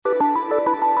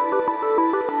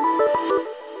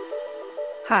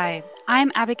Hi,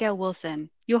 I'm Abigail Wilson,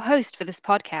 your host for this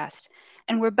podcast,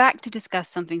 and we're back to discuss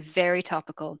something very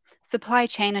topical: supply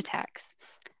chain attacks.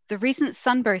 The recent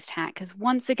SUNBURST hack has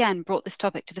once again brought this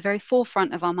topic to the very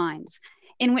forefront of our minds,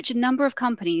 in which a number of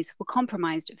companies were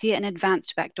compromised via an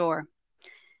advanced backdoor.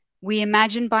 We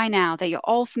imagine by now that you're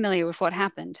all familiar with what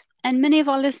happened, and many of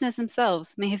our listeners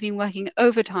themselves may have been working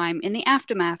overtime in the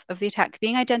aftermath of the attack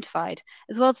being identified,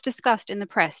 as well as discussed in the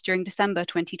press during December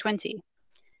 2020.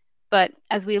 But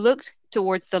as we look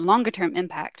towards the longer term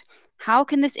impact, how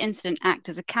can this incident act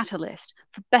as a catalyst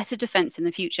for better defense in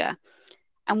the future?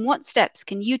 And what steps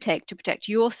can you take to protect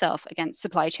yourself against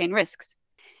supply chain risks?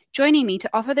 Joining me to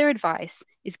offer their advice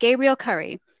is Gabriel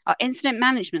Currie, our Incident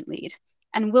Management Lead,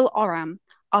 and Will Oram,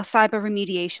 our Cyber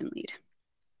Remediation Lead.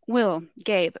 Will,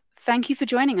 Gabe, thank you for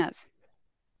joining us.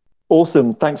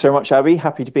 Awesome. Thanks very much, Abby.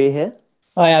 Happy to be here.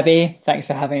 Hi, Abby. Thanks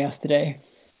for having us today.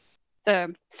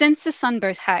 So, since the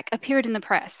SUNBURST hack appeared in the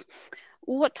press,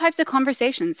 what types of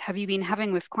conversations have you been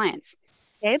having with clients?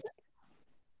 Gabe?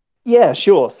 Yeah,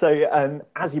 sure. So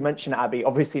as you mentioned, Abby,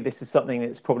 obviously this is something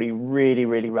that's probably really,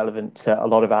 really relevant to a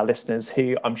lot of our listeners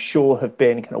who I'm sure have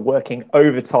been kind of working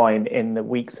overtime in the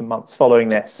weeks and months following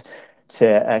this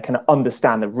to kind of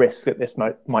understand the risk that this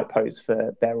might pose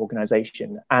for their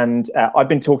organization. And I've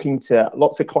been talking to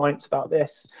lots of clients about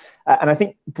this. And I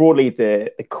think broadly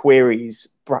the queries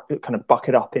kind of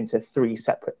bucket up into three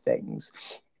separate things.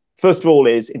 First of all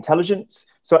is intelligence.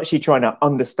 So actually trying to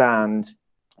understand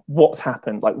what's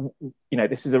happened. Like, you know,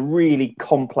 this is a really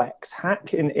complex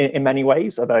hack in many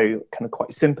ways, although kind of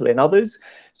quite simple in others.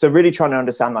 So really trying to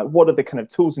understand, like, what are the kind of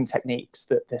tools and techniques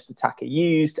that this attacker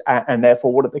used, and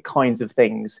therefore what are the kinds of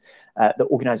things that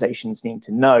organizations need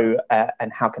to know,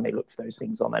 and how can they look for those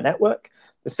things on their network.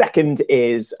 The second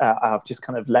is I've just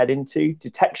kind of led into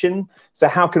detection. So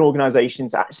how can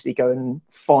organizations actually go and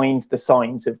find the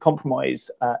signs of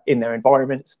compromise in their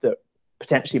environments that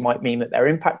potentially might mean that they're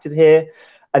impacted here?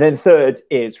 And then third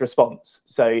is response.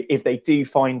 So if they do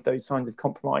find those signs of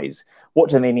compromise, what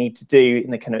do they need to do in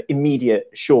the kind of immediate,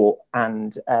 short,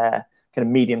 and kind of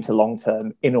medium to long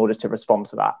term in order to respond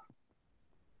to that?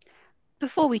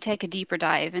 Before we take a deeper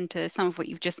dive into some of what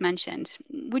you've just mentioned,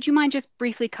 would you mind just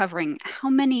briefly covering how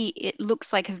many it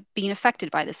looks like have been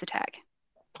affected by this attack?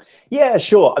 Yeah,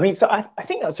 sure. I mean, so I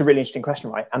think that's a really interesting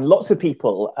question, right? And lots of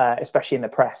people, especially in the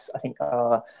press, I think,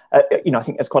 I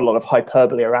think there's quite a lot of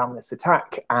hyperbole around this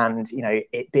attack and, you know,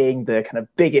 it being the kind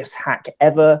of biggest hack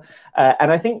ever.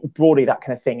 And I think broadly that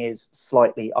kind of thing is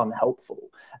slightly unhelpful.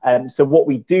 So what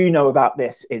we do know about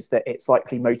this is that it's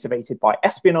likely motivated by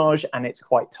espionage and it's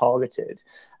quite targeted.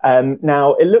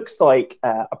 Now, it looks like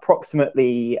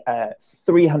approximately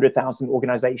 300,000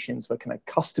 organizations were kind of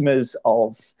customers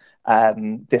of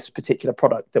this particular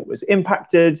product that was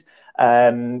impacted,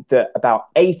 that about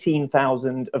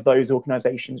 18,000 of those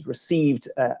organizations received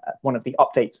one of the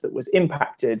updates that was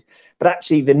impacted, but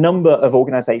actually the number of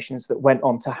organizations that went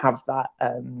on to have that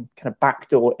kind of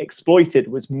backdoor exploited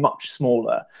was much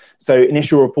smaller. So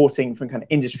initial reporting from kind of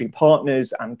industry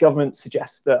partners and government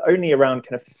suggests that only around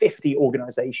kind of 50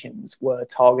 organizations were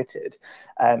targeted.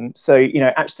 So, you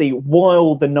know, actually,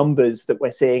 while the numbers that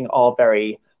we're seeing are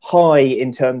very high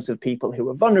in terms of people who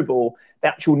are vulnerable, the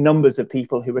actual numbers of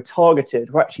people who were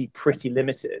targeted were actually pretty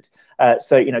limited.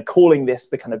 So, you know, calling this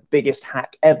the kind of biggest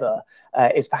hack ever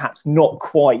is perhaps not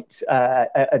quite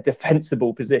a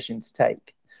defensible position to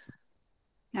take.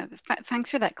 No, thanks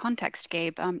for that context,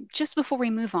 Gabe. Just before we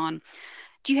move on,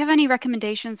 do you have any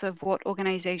recommendations of what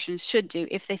organizations should do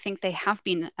if they think they have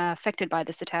been affected by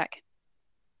this attack?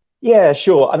 Yeah,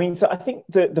 sure. I mean, so I think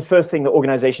the first thing that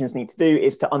organizations need to do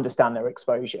is to understand their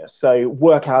exposure. So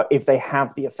work out if they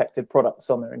have the affected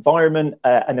products on their environment.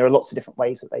 And there are lots of different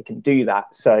ways that they can do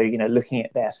that. So, you know, looking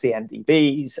at their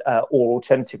CMDBs or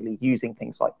alternatively using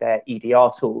things like their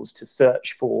EDR tools to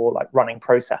search for like running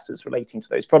processes relating to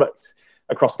those products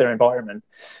across their environment.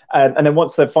 And then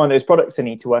once they find those products, they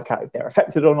need to work out if they're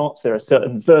affected or not. So there are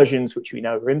certain versions which we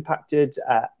know are impacted,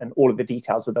 and all of the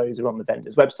details of those are on the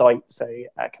vendor's website. So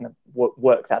kind of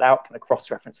work that out, kind of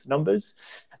cross-reference the numbers.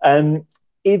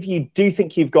 If you do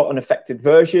think you've got an affected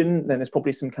version, then there's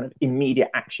probably some kind of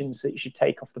immediate actions that you should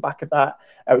take off the back of that,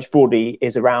 which broadly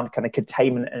is around kind of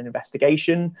containment and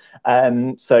investigation.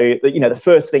 So, you know, the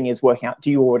first thing is working out,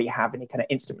 do you already have any kind of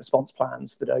instant response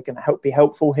plans that are going to be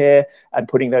helpful here, and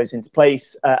putting those into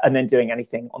place, and then doing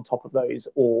anything on top of those,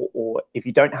 or if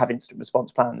you don't have instant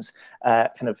response plans,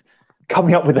 kind of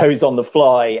coming up with those on the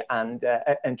fly and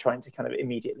trying to kind of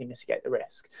immediately mitigate the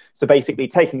risk. So basically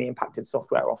taking the impacted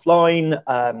software offline,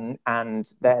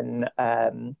 and then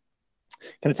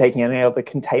kind of taking any other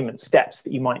containment steps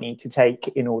that you might need to take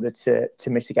in order to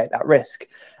mitigate that risk.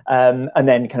 And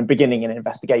then kind of beginning an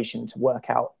investigation to work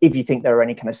out if you think there are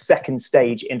any kind of second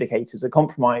stage indicators of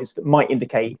compromise that might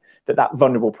indicate that that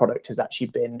vulnerable product has actually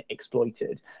been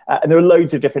exploited. And there are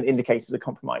loads of different indicators of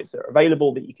compromise that are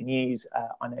available that you can use.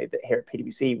 I know that here at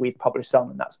PwC, we've published some,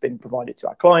 and that's been provided to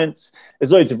our clients.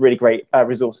 There's loads of really great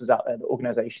resources out there that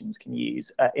organizations can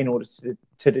use in order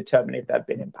to determine if they've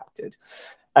been impacted.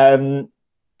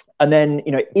 And then,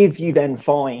 if you then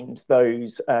find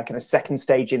those kind of second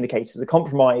stage indicators of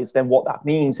compromise, then what that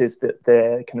means is that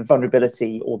the kind of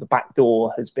vulnerability or the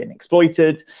backdoor has been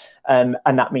exploited. And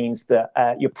that means that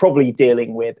you're probably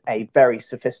dealing with a very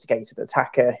sophisticated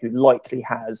attacker who likely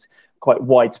has quite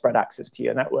widespread access to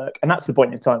your network. And that's the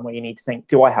point in time where you need to think,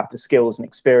 do I have the skills and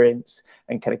experience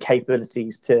and kind of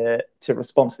capabilities to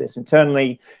respond to this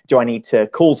internally? Do I need to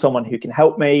call someone who can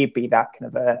help me, be that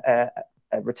kind of a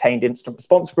retained incident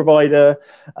response provider,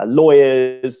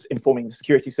 lawyers, informing the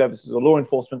security services or law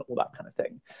enforcement, all that kind of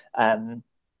thing. And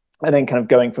then kind of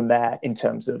going from there in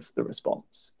terms of the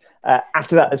response.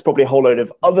 After that, there's probably a whole load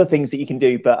of other things that you can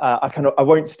do, but I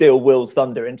won't steal Will's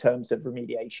thunder in terms of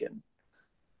remediation.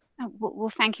 Well,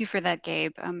 thank you for that,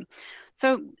 Gabe.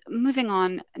 So moving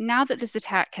on, now that this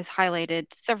attack has highlighted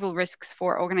several risks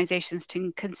for organizations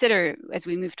to consider as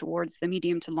we move towards the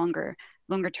medium to longer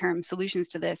term solutions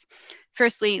to this.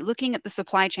 Firstly, looking at the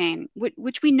supply chain,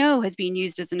 which we know has been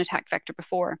used as an attack vector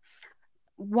before.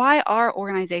 Why are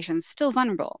organizations still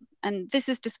vulnerable? And this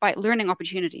is despite learning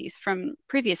opportunities from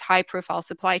previous high-profile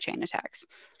supply chain attacks.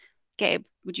 Gabe,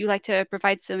 would you like to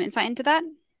provide some insight into that?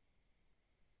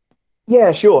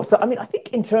 Yeah, sure. So, I think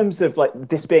in terms of like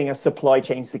this being a supply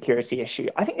chain security issue,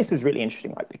 I think this is really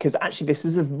interesting, right? Because actually this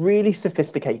is a really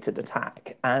sophisticated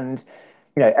attack. And,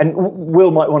 and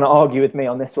Will might want to argue with me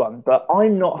on this one, but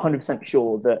I'm not 100%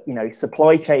 sure that,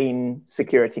 supply chain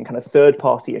security and kind of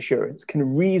third-party assurance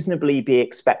can reasonably be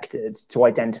expected to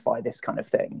identify this kind of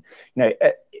thing.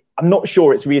 I'm not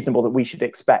sure it's reasonable that we should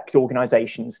expect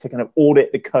organizations to kind of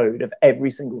audit the code of every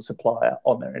single supplier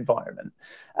on their environment.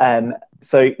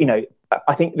 So,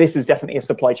 I think this is definitely a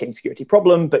supply chain security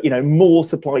problem, but, more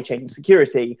supply chain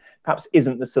security perhaps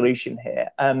isn't the solution here.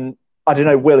 I don't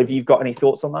know, Will, if you've got any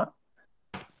thoughts on that?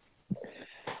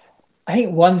 I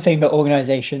think one thing that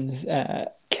organizations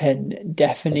can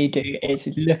definitely do is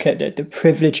look at the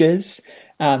privileges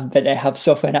that they have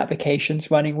software and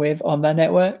applications running with on their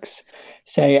networks.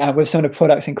 So with some of the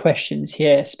products and questions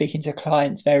here, speaking to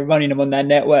clients, they're running them on their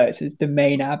networks as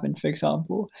domain admin, for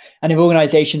example. And if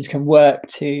organizations can work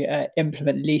to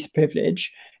implement least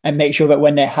privilege and make sure that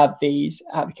when they have these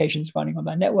applications running on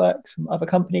their networks from other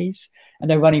companies, and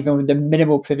they're running them with the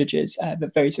minimal privileges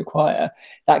that those require,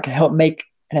 that can help make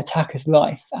an attacker's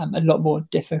life a lot more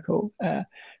difficult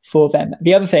for them.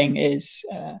 The other thing is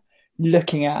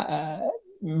looking at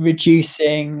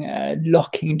reducing,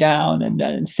 locking down,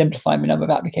 and simplifying the number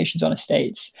of applications on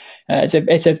estates.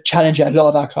 It's a challenge that a lot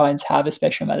of our clients have,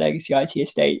 especially on their legacy IT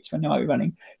estates, when they might be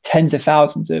running tens of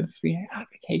thousands of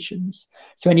applications.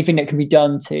 So anything that can be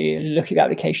done to look at the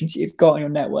applications that you've got on your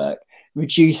network,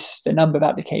 reduce the number of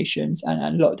applications,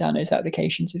 and lock down those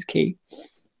applications is key.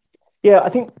 Yeah, I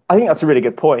think that's a really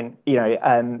good point.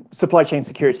 Supply chain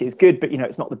security is good, but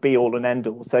it's not the be all and end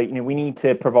all. So we need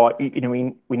to provide.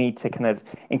 We need to kind of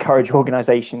encourage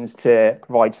organisations to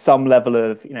provide some level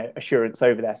of assurance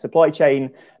over their supply chain,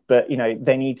 but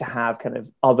they need to have kind of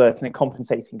other kind of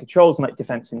compensating controls like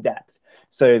defence in depth.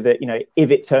 So that if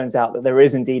it turns out that there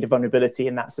is indeed a vulnerability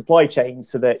in that supply chain,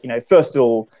 so that first of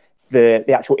all, the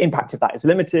actual impact of that is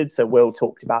limited. So Will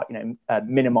talked about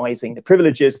minimizing the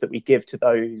privileges that we give to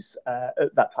those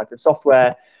that type of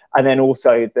software, and then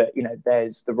also that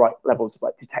there's the right levels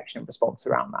of detection and response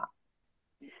around that.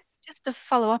 Just to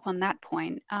follow up on that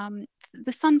point,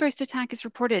 the SUNBURST attack is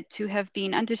reported to have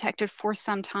been undetected for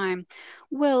some time.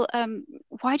 Will,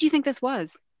 why do you think this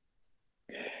was?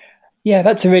 Yeah,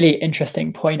 that's a really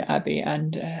interesting point, Abby.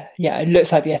 And it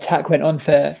looks like the attack went on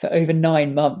for over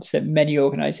 9 months at many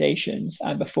organizations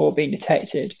before being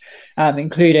detected,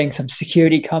 including some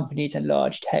security companies and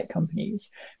large tech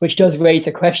companies, which does raise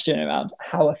a question around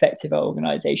how effective are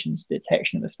organizations'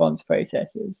 detection and response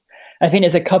processes. I think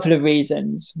there's a couple of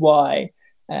reasons why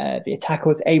the attacker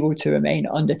was able to remain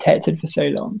undetected for so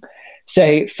long.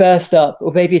 So first up,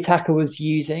 although the attacker was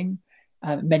using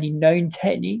many known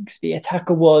techniques, the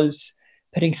attacker was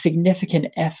putting significant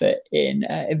effort in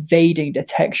evading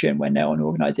detection when they're on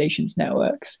organizations'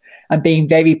 networks and being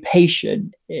very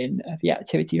patient in the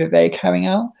activity that they're carrying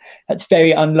out. That's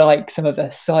very unlike some of the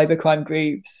cybercrime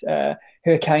groups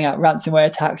who are carrying out ransomware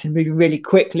attacks and moving really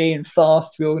quickly and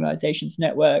fast through organizations'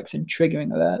 networks and triggering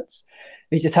alerts.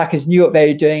 These attackers knew what they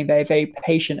were doing. They were very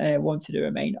patient and they wanted to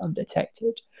remain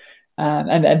undetected.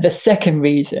 And the second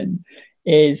reason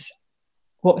is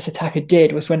what this attacker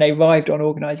did was when they arrived on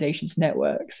organizations'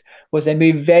 networks was they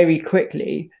moved very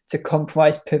quickly to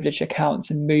compromise privileged accounts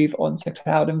and move on to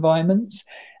cloud environments.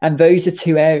 And those are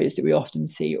two areas that we often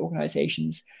see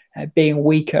organizations being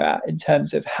weaker at in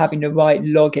terms of having the right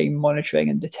logging, monitoring,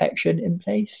 and detection in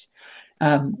place.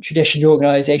 Traditionally,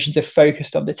 organizations are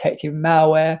focused on detecting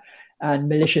malware and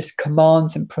malicious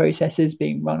commands and processes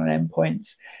being run on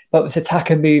endpoints. But this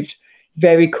attacker moved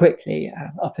very quickly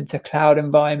up into cloud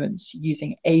environments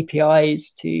using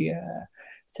APIs to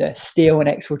steal and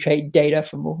exfiltrate data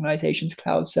from organizations'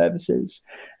 cloud services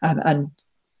and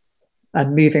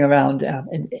moving around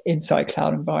inside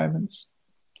cloud environments.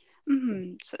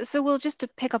 Mm-hmm. So, Will, just to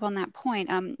pick up on that point,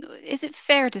 is it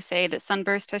fair to say that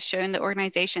SUNBURST has shown that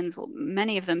organizations, well,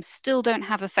 many of them still don't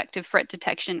have effective threat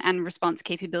detection and response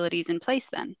capabilities in place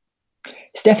then?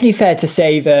 It's definitely fair to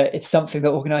say that it's something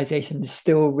that organizations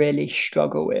still really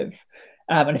struggle with.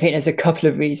 And I think there's a couple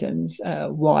of reasons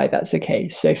why that's the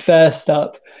case. So first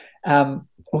up,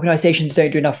 organizations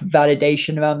don't do enough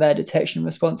validation around their detection and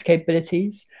response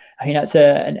capabilities. I think that's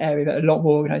an area that a lot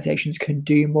more organizations can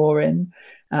do more in,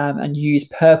 and use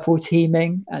purple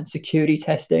teaming and security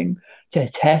testing to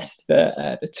test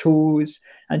the tools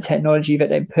and technology that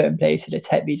they put in place to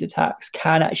detect these attacks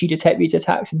can actually detect these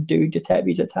attacks and do detect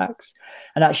these attacks,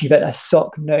 and actually let their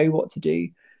SOC know what to do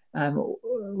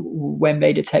when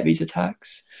they detect these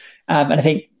attacks. And I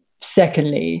think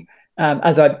secondly,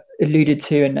 as I alluded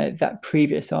to in that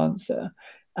previous answer,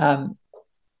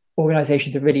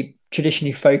 organizations are really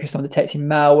traditionally focused on detecting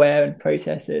malware and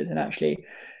processes, and actually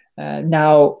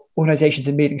now organizations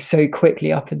are moving so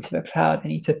quickly up into the cloud, they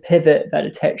need to pivot their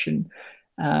detection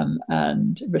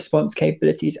and response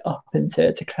capabilities up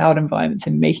into cloud environments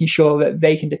and making sure that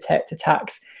they can detect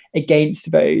attacks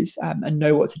against those and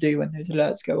know what to do when those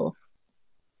alerts go off.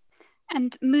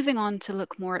 And moving on to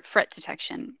look more at threat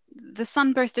detection, the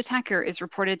SUNBURST attacker is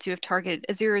reported to have targeted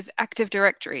Azure's Active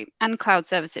Directory and cloud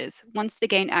services once they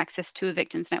gained access to a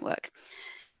victim's network.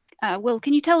 Will,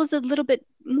 can you tell us a little bit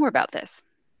more about this?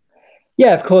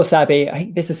 Yeah, of course, Abby. I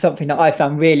think this is something that I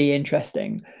found really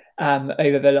interesting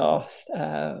over the last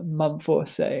month or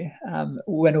so,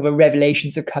 when all the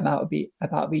revelations have come out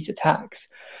about these attacks.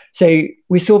 So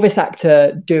we saw this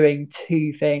actor doing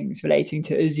two things relating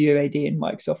to Azure AD and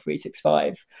Microsoft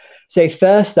 365. So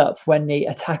first up, when the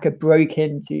attacker broke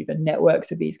into the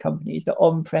networks of these companies, the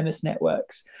on-premise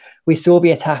networks, we saw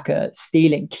the attacker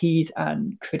stealing keys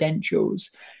and credentials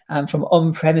from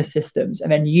on-premise systems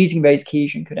and then using those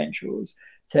keys and credentials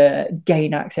to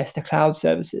gain access to cloud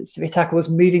services. So the attacker was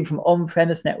moving from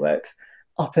on-premise networks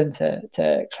up into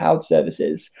cloud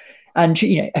services. And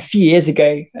a few years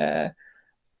ago,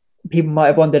 people might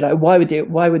have wondered, like, why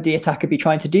would the attacker be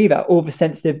trying to do that? All the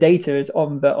sensitive data is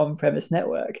on the on-premise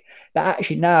network. But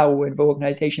actually now, when the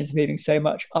organization is moving so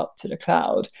much up to the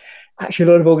cloud, actually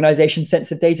a lot of organizations'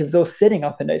 sensitive data is all sitting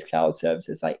up in those cloud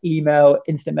services like email,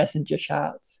 instant messenger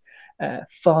chats,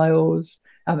 files.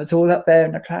 It's all up there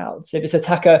in the cloud. So this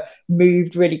attacker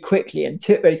moved really quickly and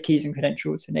took those keys and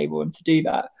credentials to enable them to do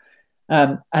that.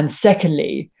 And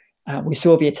secondly, we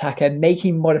saw the attacker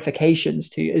making modifications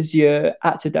to Azure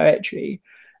Active Directory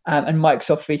and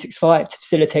Microsoft 365 to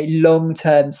facilitate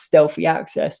long-term stealthy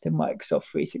access to Microsoft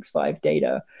 365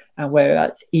 data, and whether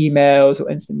that's emails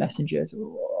or instant messengers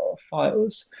or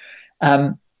files.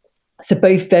 So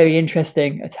both very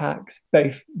interesting attacks,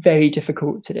 both very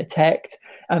difficult to detect,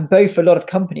 and both a lot of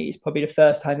companies, probably the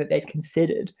first time that they've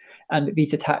considered that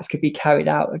these attacks could be carried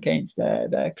out against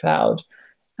their cloud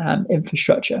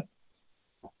infrastructure.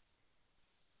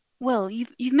 Well,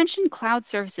 you've mentioned cloud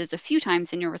services a few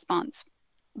times in your response.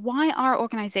 Why are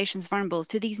organizations vulnerable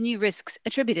to these new risks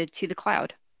attributed to the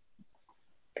cloud?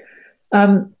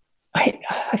 I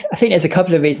think there's a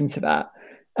couple of reasons for that.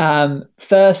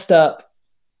 First up,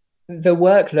 the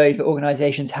workload that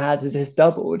organizations has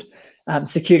doubled.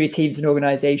 Security teams and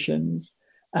organizations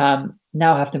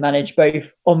now have to manage both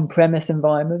on-premise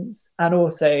environments and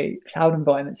also cloud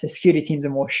environments. So security teams are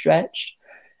more stretched.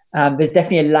 There's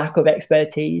definitely a lack of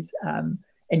expertise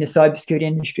in the cybersecurity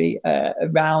industry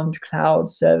around cloud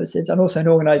services, and also in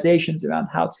organizations around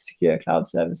how to secure cloud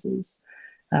services.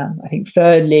 I think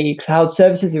thirdly, cloud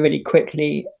services are really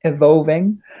quickly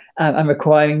evolving and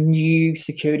requiring new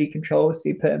security controls to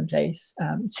be put in place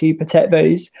to protect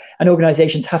those, and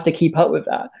organizations have to keep up with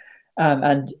that.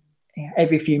 And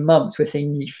every few months, we're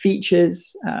seeing new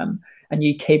features and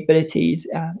new capabilities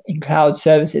in cloud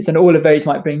services. And all of those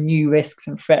might bring new risks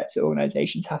and threats that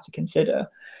organizations have to consider.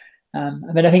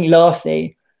 And then I think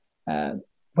lastly,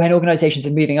 when organizations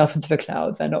are moving up into the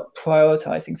cloud, they're not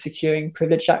prioritizing securing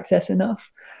privileged access enough.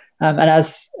 And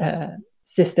as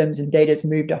systems and data is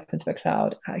moved up into the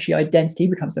cloud, actually identity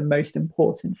becomes the most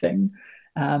important thing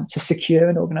to secure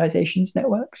an organization's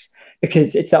networks,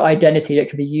 because it's that identity that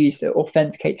can be used to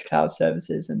authenticate to cloud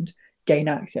services and gain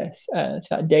access to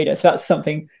that data. So that's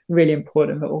something really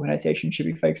important that organizations should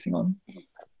be focusing on.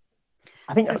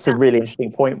 I think that's a really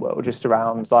interesting point, Will, just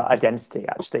around like identity.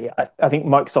 Actually, I think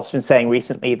Microsoft's been saying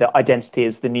recently that identity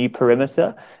is the new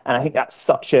perimeter, and I think that's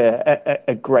such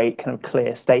a great kind of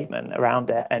clear statement around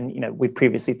it. And we've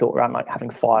previously thought around like having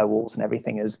firewalls and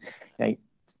everything as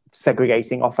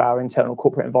segregating off our internal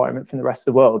corporate environment from the rest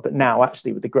of the world. But now,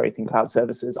 actually, with the growth in cloud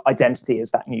services, identity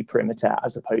is that new perimeter,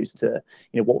 as opposed to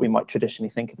what we might traditionally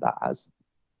think of that as.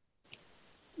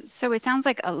 So it sounds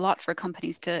like a lot for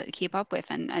companies to keep up with,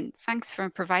 and thanks for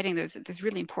providing those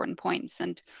really important points.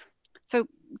 And so,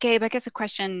 Gabe, I guess a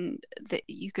question that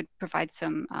you could provide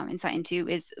some insight into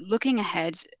is, looking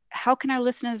ahead, how can our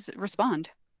listeners respond?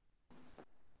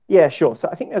 Yeah, sure. So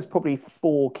I think there's probably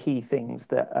 4 key things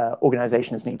that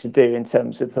organizations need to do in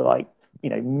terms of the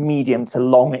medium to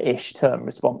long-ish term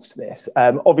response to this.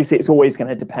 Obviously, it's always going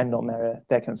to depend on their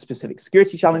kind of specific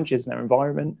security challenges in their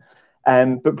environment.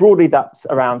 But broadly, that's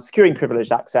around securing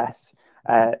privileged access,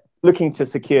 looking to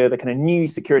secure the kind of new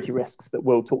security risks that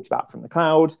Will talked about from the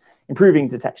cloud, improving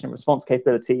detection and response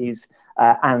capabilities,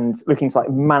 and looking to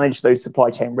manage those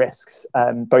supply chain risks,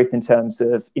 both in terms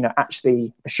of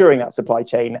actually assuring that supply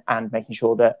chain and making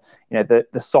sure that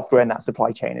the software in that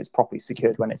supply chain is properly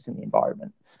secured when it's in the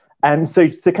environment. So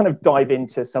to kind of dive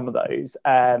into some of those.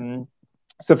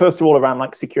 So first of all, around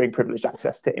securing privileged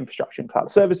access to infrastructure and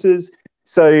cloud services.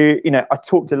 So, I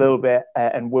talked a little bit,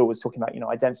 and Will was talking about,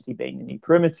 identity being the new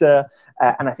perimeter,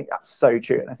 and I think that's so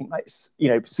true. And I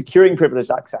think securing privileged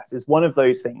access is one of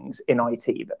those things in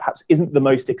IT that perhaps isn't the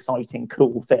most exciting,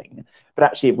 cool thing, but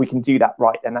actually, if we can do that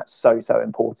right, then that's so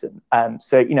important.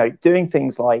 So, doing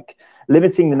things like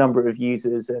limiting the number of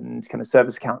users and kind of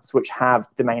service accounts which have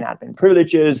domain admin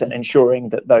privileges, and ensuring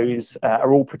that those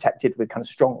are all protected with kind of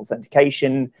strong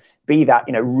authentication, be that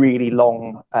really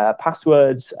long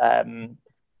passwords,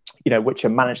 which are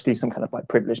managed through some kind of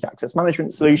privileged access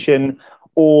management solution,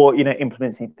 or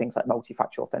implementing things like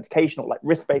multi-factor authentication or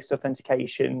risk-based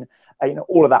authentication.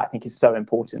 All of that I think is so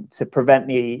important to prevent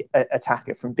the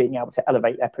attacker from being able to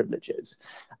elevate their privileges.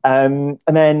 And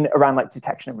then around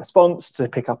detection and response, to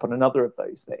pick up on another of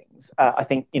those things, I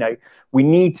think we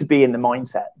need to be in the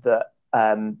mindset that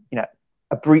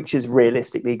a breach is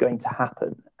realistically going to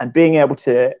happen, and being able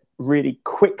to really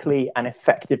quickly and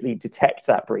effectively detect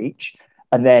that breach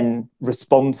and then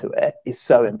respond to it is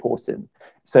so important.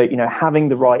 So, having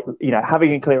the right,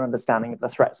 having a clear understanding of the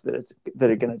threats that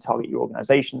are going to target your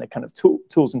organization, the kind of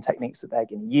tools and techniques that they're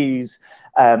going to use,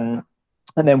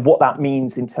 and then what that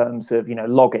means in terms of,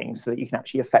 logging, so that you can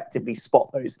actually effectively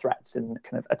spot those threats and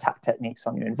kind of attack techniques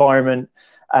on your environment,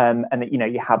 and that,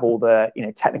 you have all the,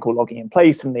 technical logging in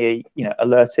place, and the,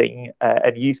 alerting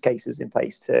and use cases in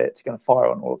place to kind of fire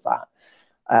on all of that.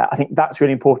 I think that's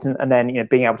really important. And then,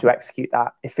 being able to execute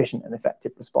that efficient and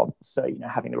effective response. So,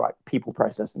 having the right people,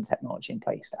 process, and technology in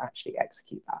place to actually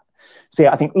execute that. So,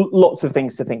 yeah, I think lots of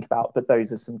things to think about, but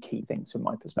those are some key things from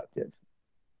my perspective.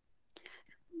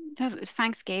 No,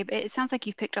 thanks, Gabe. It sounds like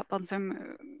you've picked up on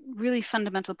some really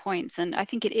fundamental points, and I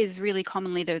think it is really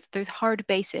commonly those hard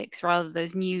basics rather than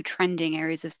those new trending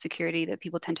areas of security that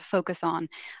people tend to focus on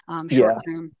short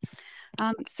term.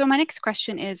 So my next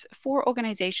question is, for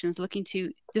organizations looking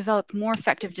to develop more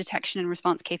effective detection and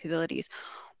response capabilities,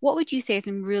 what would you say are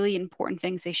some really important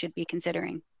things they should be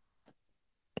considering?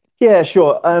 Yeah,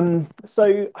 sure.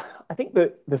 So I think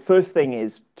that the first thing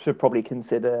is to probably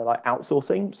consider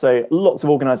outsourcing. So lots of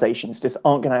organizations just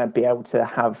aren't going to be able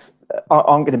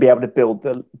to build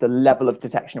the level of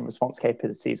detection and response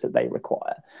capabilities that they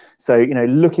require. So,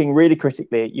 looking really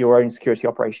critically at your own security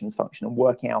operations function and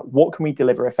working out what can we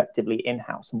deliver effectively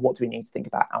in-house and what do we need to think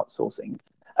about outsourcing.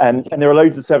 And there are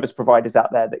loads of service providers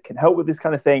out there that can help with this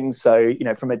kind of thing. So,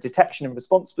 from a detection and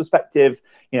response perspective,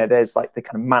 there's the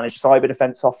kind of managed cyber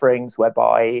defense offerings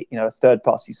whereby, a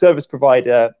third-party service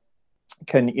provider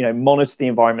can monitor the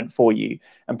environment for you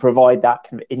and provide that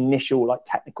kind of initial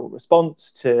technical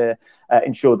response to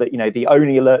ensure that the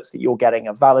only alerts that you're getting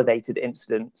are validated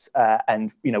incidents,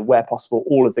 and where possible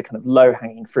all of the kind of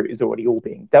low-hanging fruit is already all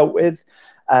being dealt with,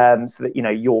 so that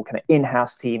your kind of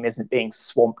in-house team isn't being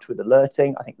swamped with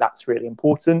alerting. I think that's really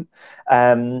important.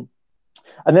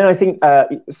 And then I think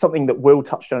something that Will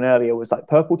touched on earlier was like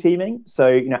purple teaming.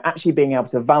 So, actually being able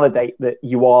to validate that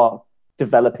you are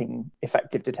developing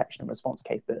effective detection and response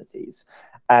capabilities.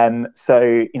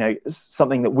 So,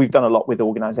 something that we've done a lot with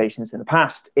organizations in the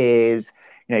past is,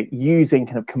 using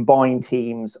kind of combined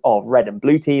teams of red and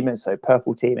blue teamers, so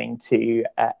purple teaming, to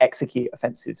execute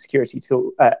offensive security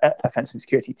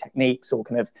techniques, or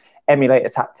kind of emulate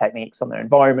attack techniques on their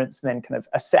environments, and then kind of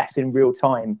assess in real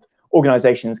time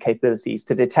organizations' capabilities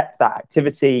to detect that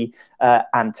activity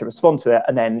and to respond to it,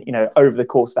 and then over the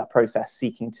course of that process,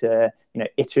 seeking to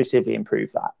iteratively improve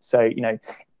that. So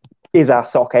is our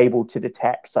SOC able to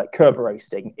detect like Kerber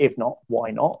roasting? If not,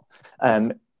 why not?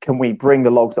 Can we bring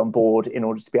the logs on board in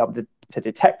order to be able to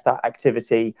detect that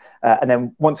activity? And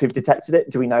then once we've detected it,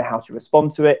 do we know how to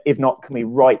respond to it? If not, can we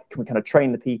kind of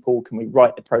train the people? Can we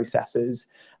write the processes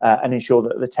and ensure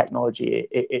that the technology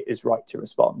is right to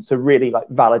respond? So really like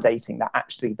validating that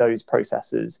actually those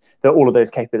processes, that all of those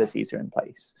capabilities are in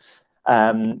place.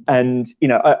 And,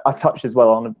 I touched as well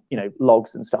on,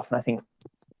 logs and stuff. And I think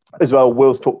as well,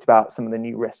 Will's talked about some of the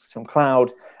new risks from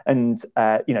cloud, and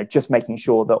just making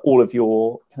sure that all of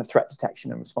your kind of threat detection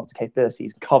and response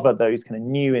capabilities cover those kind of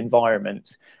new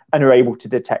environments and are able to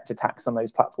detect attacks on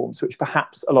those platforms, which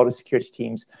perhaps a lot of security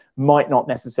teams might not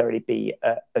necessarily be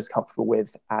as comfortable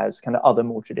with as kind of other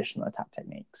more traditional attack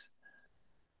techniques.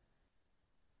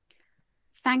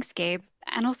 Thanks, Gabe.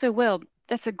 And also, Will,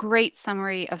 that's a great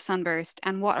summary of Sunburst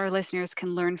and what our listeners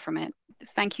can learn from it.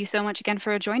 Thank you so much again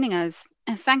for joining us.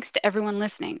 And thanks to everyone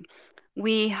listening.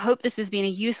 We hope this has been a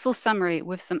useful summary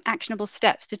with some actionable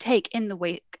steps to take in the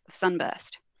wake of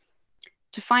Sunburst.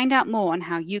 To find out more on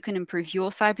how you can improve your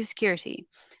cybersecurity,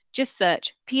 just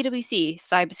search PwC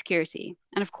Cybersecurity.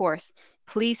 And of course,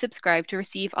 please subscribe to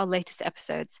receive our latest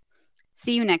episodes.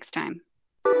 See you next time.